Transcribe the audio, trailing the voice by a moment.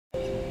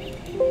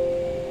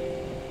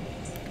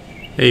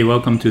Hey,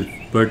 welcome to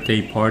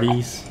birthday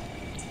parties.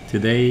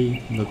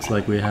 Today looks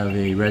like we have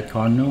a red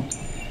cardinal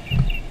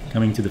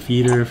coming to the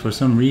feeder. For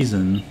some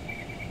reason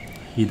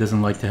he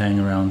doesn't like to hang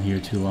around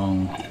here too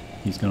long.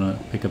 He's gonna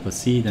pick up a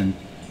seat and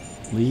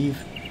leave.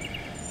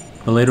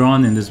 But later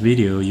on in this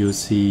video you'll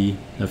see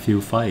a few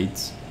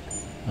fights.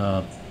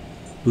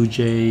 Blue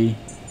jay,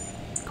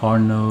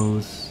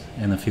 cardinals,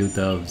 and a few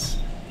doves.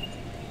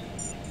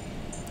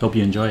 Hope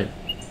you enjoy it.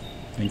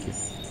 Thank you.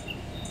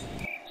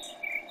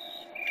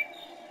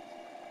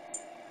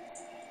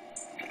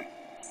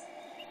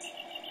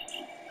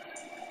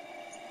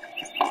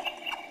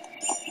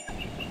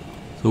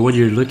 So what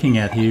you're looking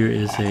at here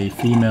is a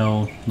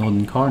female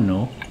northern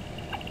cardinal.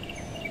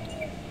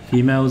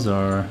 Females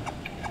are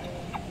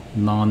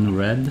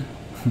non-red.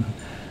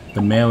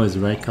 The male is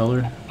red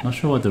color. Not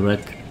sure what the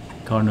red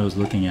cardinal is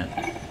looking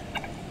at.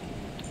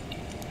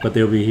 But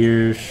they'll be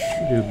here.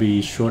 It'll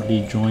be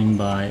shortly joined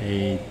by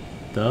a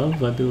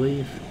dove, I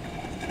believe.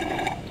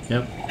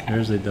 Yep,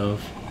 there's a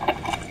dove.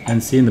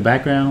 And see in the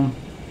background,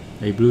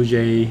 a blue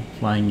jay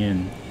flying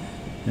in.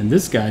 And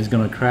this guy's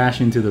gonna crash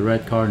into the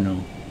red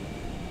cardinal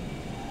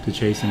to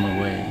chase him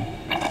away.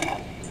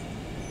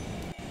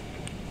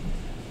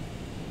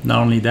 Not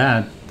only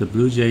that, the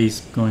blue jay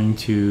is going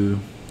to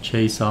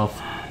chase off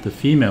the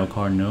female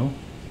cardinal.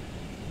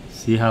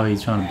 See how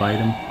he's trying to bite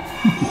him?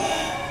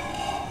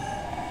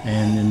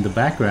 And in the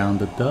background,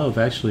 the dove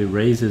actually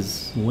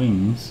raises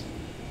wings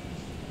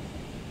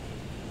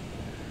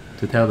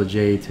to tell the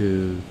jay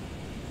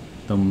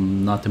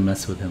not to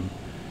mess with him.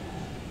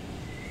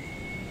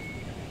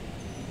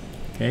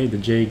 Okay, the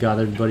jay got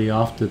everybody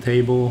off the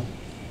table.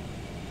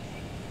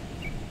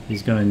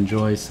 He's gonna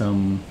enjoy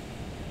some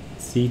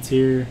seats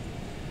here.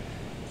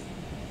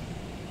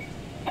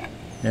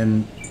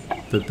 And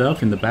the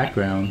dove in the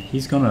background,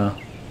 he's gonna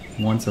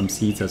want some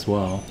seats as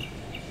well.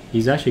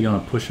 He's actually gonna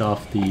push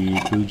off the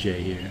blue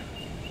jay here.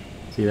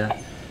 See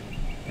that?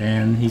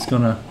 And he's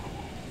gonna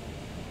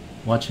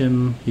watch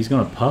him. He's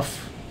gonna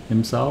puff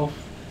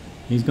himself.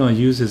 He's gonna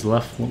use his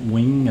left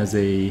wing as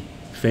a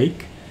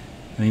fake,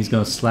 and he's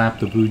gonna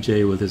slap the blue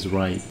jay with his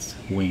right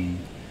wing.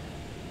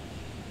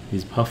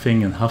 He's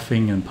puffing and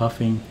huffing and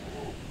puffing.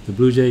 The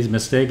blue jay's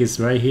mistake is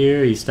right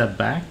here. He stepped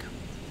back,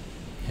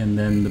 and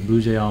then the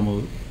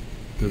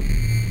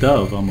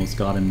dove almost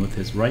got him with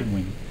his right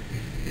wing.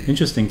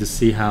 Interesting to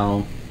see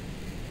how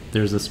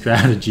there's a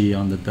strategy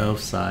on the dove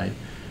side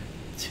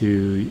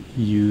to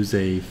use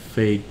a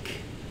fake,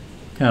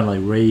 kind of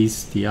like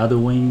raise the other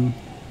wing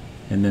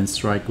and then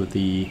strike with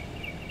the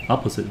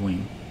opposite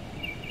wing.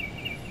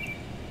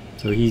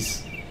 So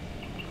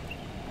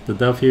the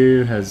dove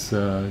here has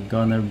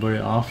gotten everybody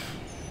off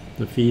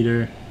the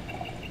feeder,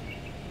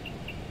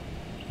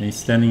 and he's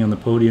standing on the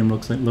podium,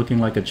 looking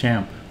like a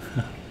champ.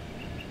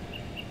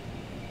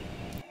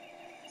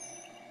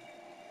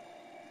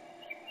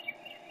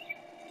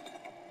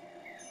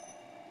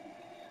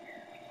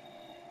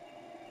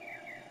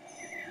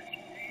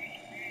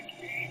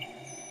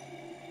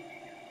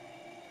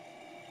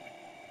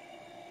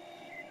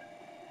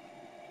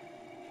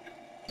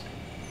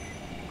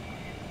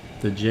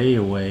 The jay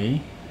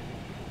away,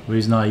 where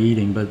he's not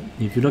eating, but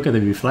if you look at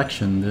the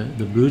reflection,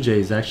 the blue jay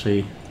is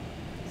actually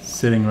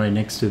sitting right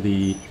next to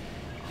the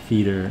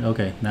feeder.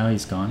 Okay, now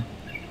he's gone.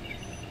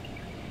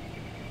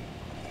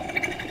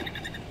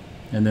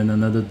 And then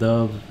another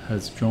dove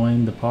has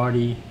joined the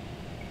party.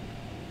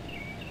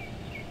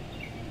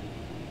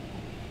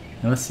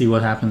 And let's see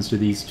what happens to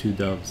these two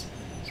doves.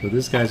 So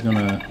this guy's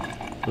gonna,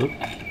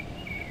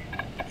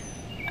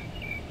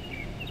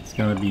 it's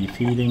gonna be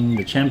feeding.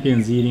 The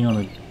champion's eating on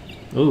the,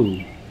 oh,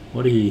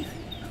 what did he?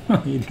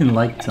 He didn't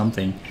like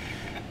something.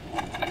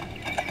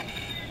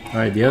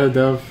 Alright, the other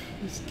dove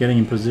is getting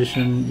in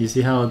position. You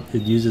see how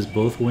it uses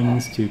both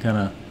wings to kind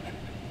of,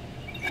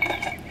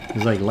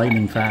 it's like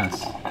lightning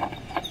fast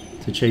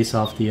to chase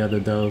off the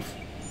other dove.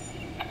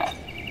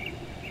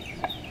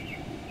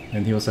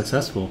 And he was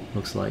successful,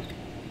 looks like.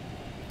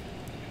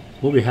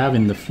 What we have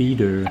in the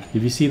feeder,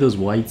 if you see those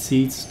white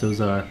seats, those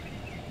are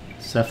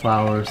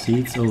safflower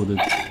seeds. Oh,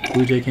 the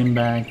blue jay came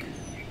back.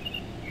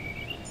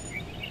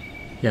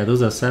 Yeah,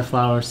 those are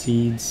safflower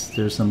seeds.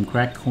 There's some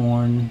cracked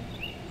corn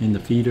in the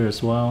feeder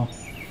as well.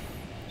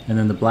 And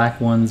then the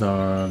black ones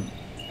are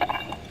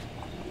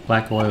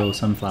black oil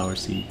sunflower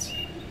seeds.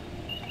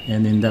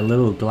 And in that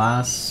little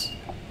glass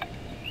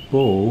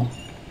bowl,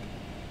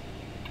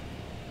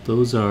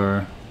 those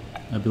are,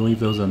 I believe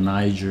those are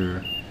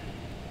Niger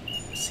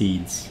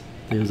seeds.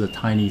 Those are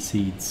tiny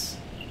seeds.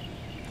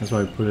 That's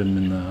why I put them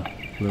in the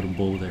little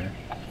bowl there.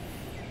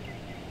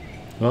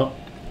 Well,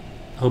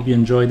 hope you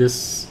enjoy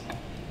this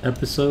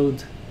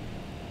episode.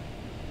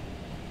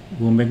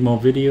 We'll make more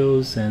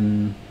videos,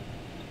 and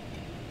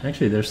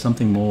actually there's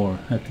something more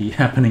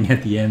happening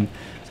at the end,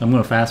 so I'm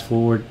gonna fast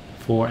forward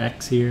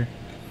 4x here.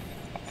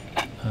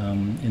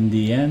 In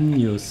the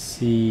end you'll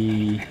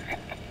see,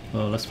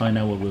 well, let's find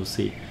out what we'll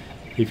see.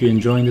 If you're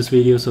enjoying this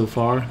video so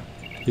far,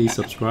 please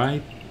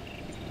subscribe,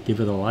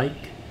 give it a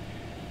like,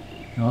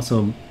 and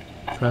also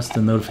press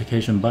the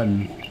notification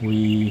button.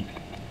 We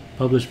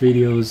publish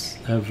videos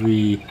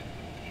every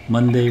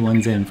Monday,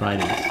 Wednesday, and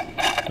Fridays.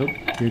 Oh,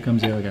 here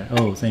comes the other guy.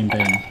 Oh, same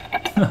thing.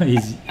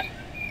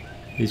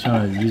 he's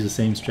trying to use the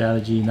same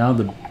strategy. Now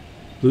the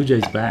Blue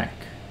Jay's back.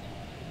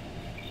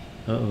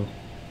 Uh-oh.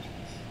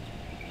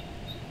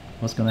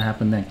 What's gonna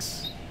happen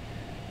next?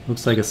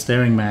 Looks like a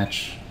staring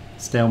match.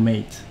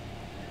 Stalemate.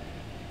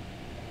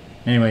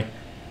 Anyway,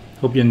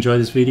 hope you enjoyed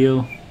this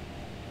video.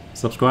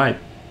 Subscribe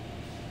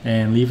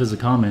and leave us a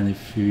comment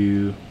if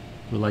you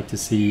would like to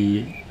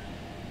see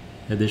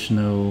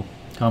additional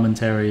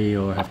commentary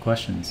or have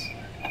questions.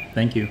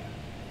 Thank you.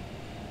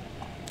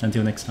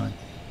 Until next time.